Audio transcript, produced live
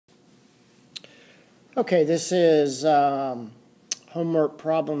Okay, this is homework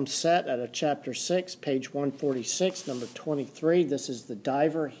problem set out of Chapter 6, page 146, number 23. This is the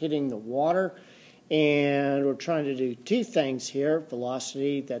diver hitting the water. And we're trying to do two things here: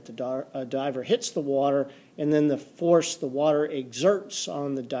 velocity that the diver hits the water, and then the force the water exerts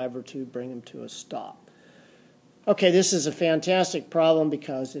on the diver to bring him to a stop. Okay, this is a fantastic problem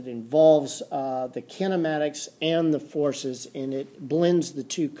because it involves the kinematics and the forces, and it blends the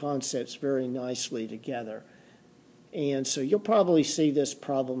two concepts very nicely together. And so you'll probably see this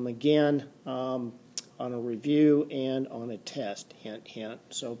problem again on a review and on a test, hint, hint.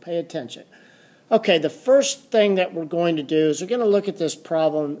 So pay attention. Okay, the first thing that we're going to do is we're going to look at this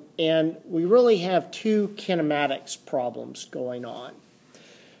problem, and we really have two kinematics problems going on.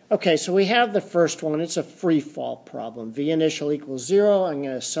 Okay, so we have the first one. It's a free fall problem. V initial equals 0. I'm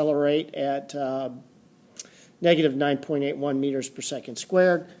going to accelerate at negative 9.81 meters per second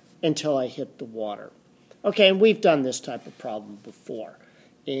squared until I hit the water. Okay, and we've done this type of problem before.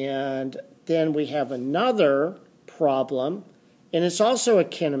 And then we have another problem, and it's also a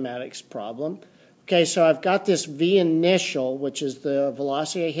kinematics problem. Okay, so I've got this V initial, which is the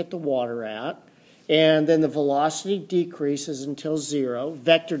velocity I hit the water at. And then the velocity decreases until 0.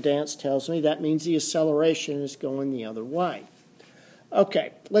 Vector dance tells me that means the acceleration is going the other way.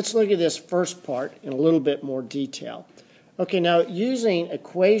 Okay, let's look at this first part in a little bit more detail. Okay, now using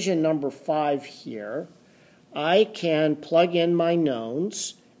equation number 5 here, I can plug in my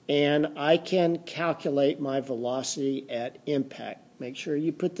knowns and I can calculate my velocity at impact. Make sure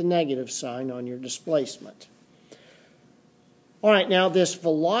you put the negative sign on your displacement. All right, now this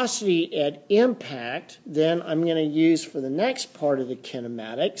velocity at impact, then I'm going to use for the next part of the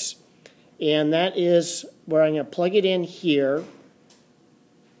kinematics, and that is where I'm going to plug it in here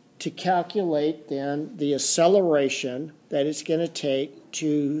to calculate then the acceleration that it's going to take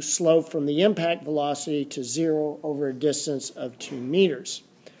to slow from the impact velocity to 0 over a distance of 2 meters.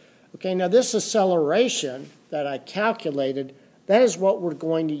 Okay, now this acceleration that I calculated, that is what we're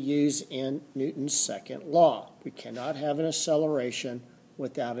going to use in Newton's second law. We cannot have an acceleration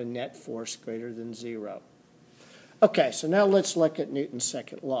without a net force greater than 0. Okay, so now let's look at Newton's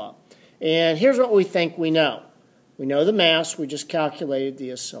second law. And here's what we think we know. We know the mass, we just calculated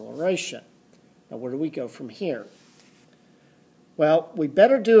the acceleration. Now where do we go from here? Well, we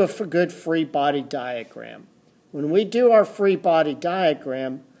better do a good free body diagram. When we do our free body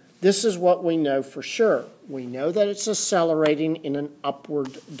diagram, this is what we know for sure. We know that it's accelerating in an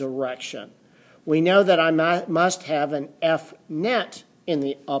upward direction. We know that I must have an F net in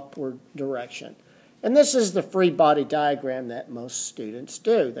the upward direction. And this is the free body diagram that most students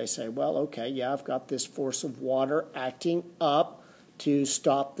do. They say, well, okay, yeah, I've got this force of water acting up to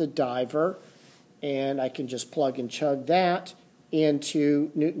stop the diver, and I can just plug and chug that into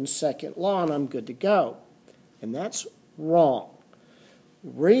Newton's second law, and I'm good to go. And that's wrong.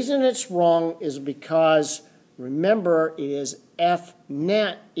 The reason it's wrong is because, remember, it is F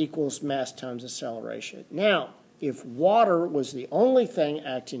net equals mass times acceleration. Now, if water was the only thing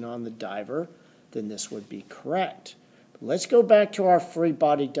acting on the diver, then this would be correct. But let's go back to our free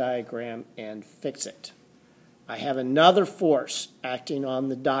body diagram and fix it. I have another force acting on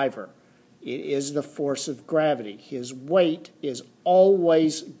the diver. It is the force of gravity. His weight is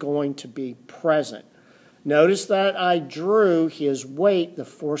always going to be present. Notice that I drew his weight, the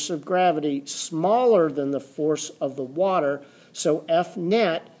force of gravity, smaller than the force of the water, so F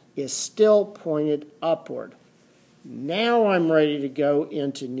net is still pointed upward. Now I'm ready to go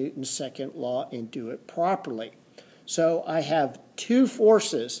into Newton's second law and do it properly. So I have two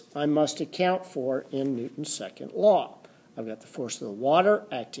forces I must account for in Newton's second law. I've got the force of the water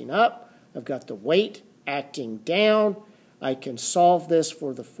acting up. I've got the weight acting down. I can solve this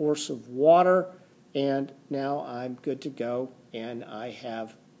for the force of water. And now I'm good to go, and I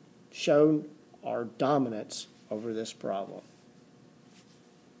have shown our dominance over this problem.